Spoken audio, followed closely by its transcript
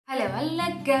Hello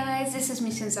guys, this is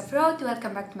Missions of Road.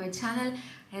 Welcome back to my channel.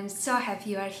 I am so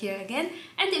happy you are here again,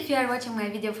 and if you are watching my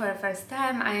video for the first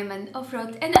time, I am an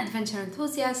off-road and adventure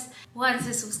enthusiast. Once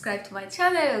you subscribe to my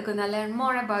channel, you're gonna learn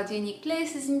more about unique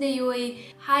places in the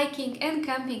UAE, hiking and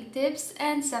camping tips,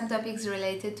 and some topics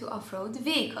related to off-road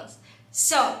vehicles.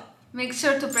 So make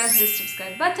sure to press the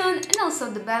subscribe button and also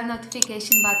the bell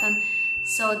notification button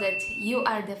so that you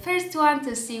are the first one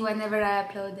to see whenever I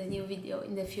upload a new video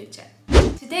in the future.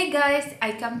 Today guys,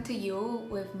 I come to you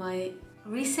with my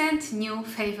recent new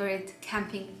favorite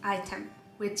camping item,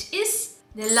 which is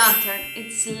the lantern.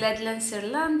 It's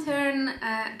Ledlenser lantern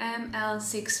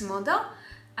ML6 model,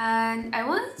 and I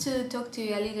wanted to talk to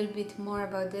you a little bit more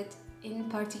about it, in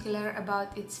particular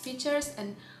about its features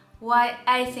and why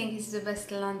I think it's the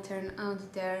best lantern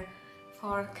out there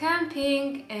for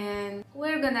camping, and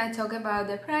we're gonna talk about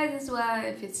the price as well,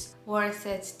 if it's worth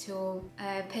it to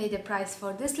pay the price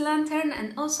for this lantern.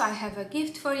 And also I have a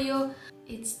gift for you.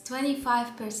 It's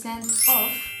 25%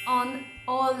 off on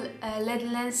all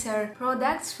Ledlenser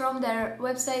products from their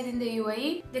website in the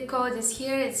UAE. The code is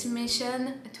here, it's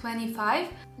Mission25.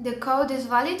 The code is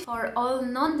valid for all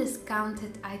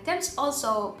non-discounted items.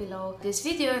 Also below this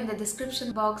video in the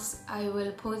description box I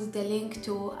will put the link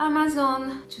to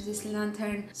Amazon, to this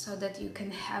lantern, so that you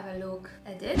can have a look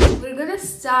at it. We're gonna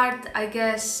start, I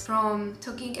guess, from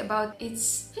talking about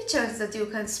its features that you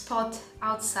can spot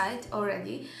outside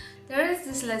already. There is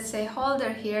this, let's say,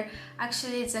 holder here.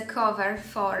 Actually it's a cover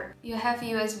for, you have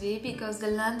USB, because the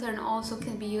lantern also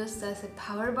can be used as a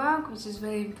power bank, which is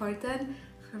very important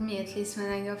for me, at least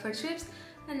when I go for trips.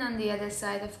 And on the other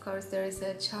side, of course, there is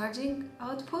a charging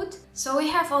output. So we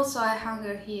have also a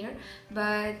hanger here,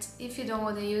 but if you don't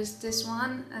want to use this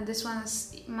one, and this one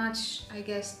is much, I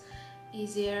guess,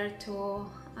 easier to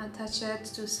attach it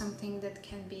to something that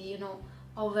can be, you know,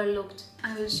 overlooked.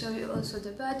 I will show you also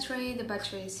the battery. The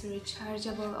battery is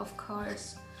rechargeable, of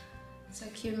course. It's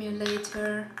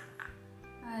accumulator.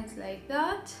 It's like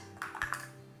that.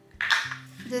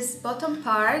 This bottom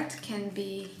part can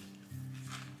be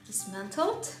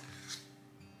dismantled,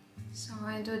 so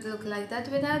it would look like that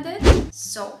without it.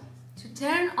 So to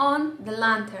turn on the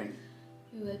lantern,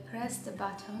 you will press the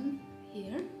button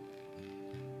here,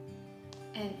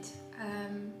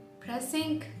 and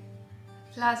pressing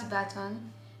plus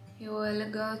button, you will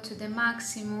go to the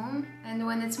maximum, and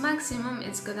when it's maximum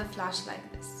it's gonna flash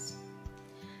like this.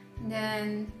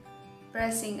 Then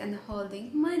pressing and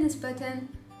holding minus button,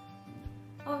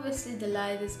 obviously the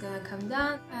light is gonna come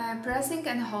down. Pressing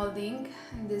and holding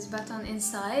this button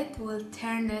inside will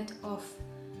turn it off.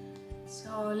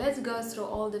 So let's go through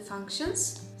all the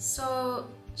functions. So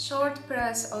short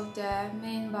press of the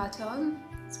main button,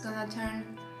 it's gonna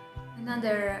turn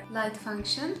another light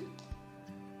function,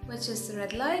 which is the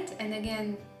red light, and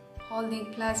again holding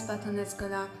plus button is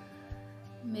gonna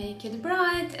make it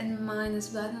bright, and minus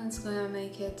button is gonna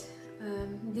make it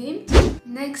dimmed.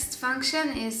 Next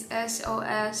function is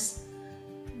SOS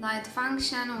light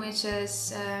function, which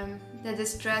is the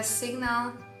distress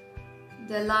signal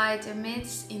the light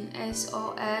emits in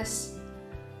SOS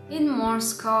in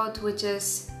Morse code, which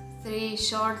is 3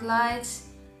 short lights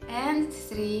and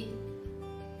 3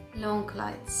 long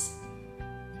lights.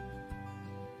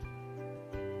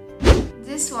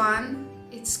 This one,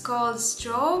 it's called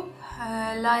strobe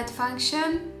light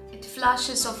function. It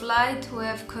flashes of light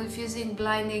with confusing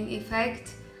blinding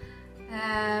effect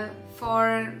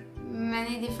for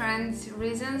many different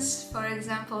reasons. For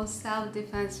example,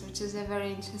 self-defense, which is a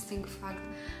very interesting fact.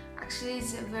 Actually,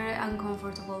 it's a very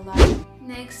uncomfortable light.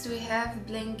 Next we have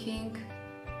blinking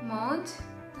mode,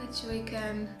 which we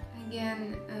can,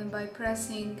 again, by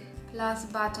pressing plus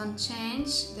button,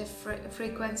 change the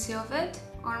frequency of it,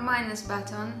 or minus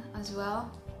button as well.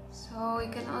 So we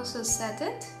can also set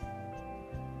it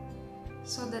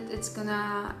so that it's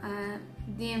gonna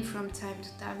dim from time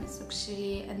to time. It's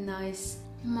actually a nice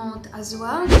mode as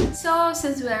well. So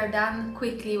since we are done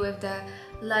quickly with the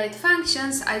light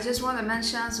functions, I just want to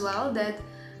mention as well that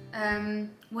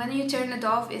when you turn it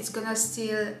off, it's gonna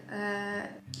still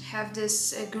have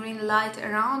this green light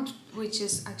around, which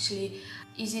is actually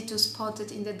easy to spot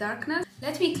it in the darkness.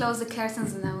 Let me close the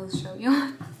curtains and I will show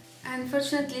you.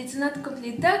 Unfortunately, it's not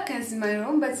completely dark as in my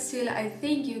room, but still I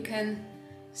think you can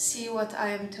see what I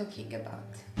am talking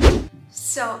about.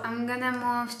 So I'm gonna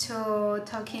move to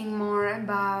talking more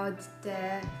about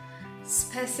the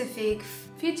specific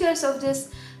features of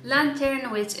this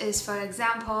lantern, which is, for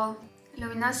example,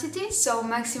 luminosity. So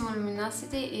maximum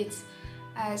luminosity is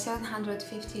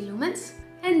 750 lumens,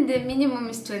 and the minimum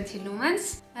is 20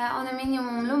 lumens. On a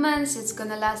minimum lumens it's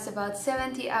gonna last about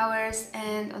 70 hours,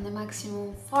 and on a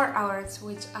maximum 4 hours,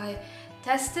 which I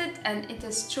tested and it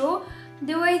is true.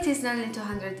 The weight is nearly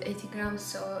 280 grams,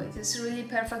 so it is really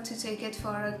perfect to take it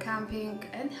for camping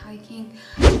and hiking.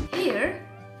 Here,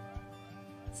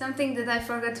 something that I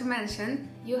forgot to mention,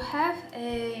 you have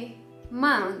a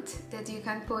mount that you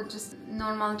can put just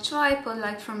normal tripod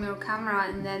like from your camera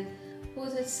and then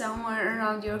put it somewhere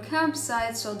around your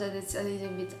campsite so that it's a little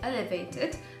bit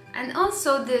elevated. And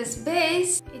also this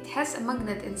base, it has a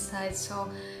magnet inside,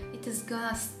 so it is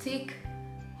gonna stick.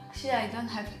 Actually, I don't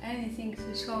have anything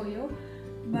to show you,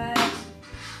 but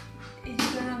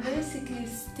it's gonna basically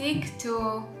stick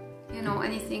to, you know,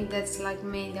 anything that's like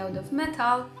made out of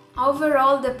metal.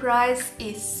 Overall, the price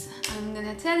is, I'm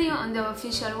gonna tell you, on the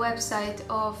official website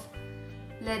of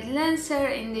Ledlenser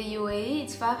in the UAE,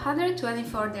 it's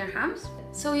 524 dirhams.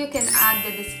 So you can add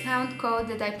the discount code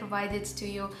that I provided to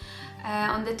you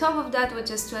on the top of that, which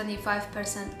is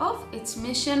 25% off. It's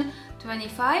Mission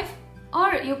 25.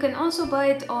 Or you can also buy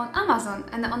it on Amazon,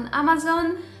 and on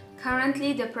Amazon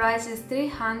currently the price is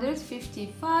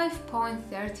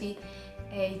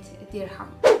 355.38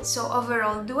 dirham. So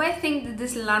overall, do I think that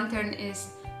this lantern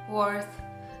is worth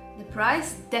the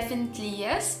price? Definitely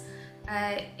yes.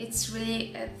 It's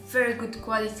really a very good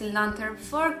quality lantern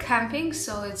for camping,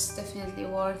 so it's definitely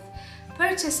worth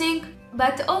purchasing.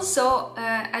 But also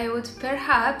I would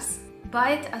perhaps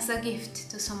buy it as a gift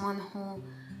to someone who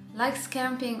likes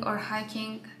camping or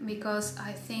hiking, because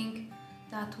I think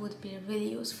that would be really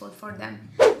useful for them.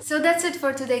 So that's it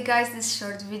for today, guys, this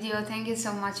short video. Thank you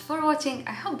so much for watching.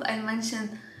 I hope I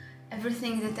mentioned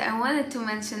everything that I wanted to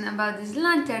mention about this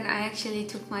lantern. I actually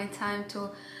took my time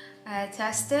to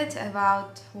test it,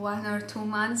 about 1 or 2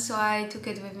 months, so I took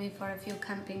it with me for a few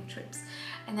camping trips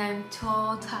and I'm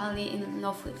totally in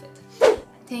love with it.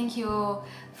 Thank you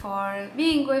for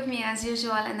being with me as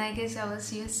usual, and I guess I will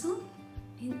see you soon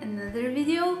in another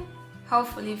video,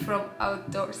 hopefully from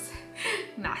outdoors.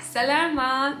 مع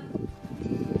السلامة.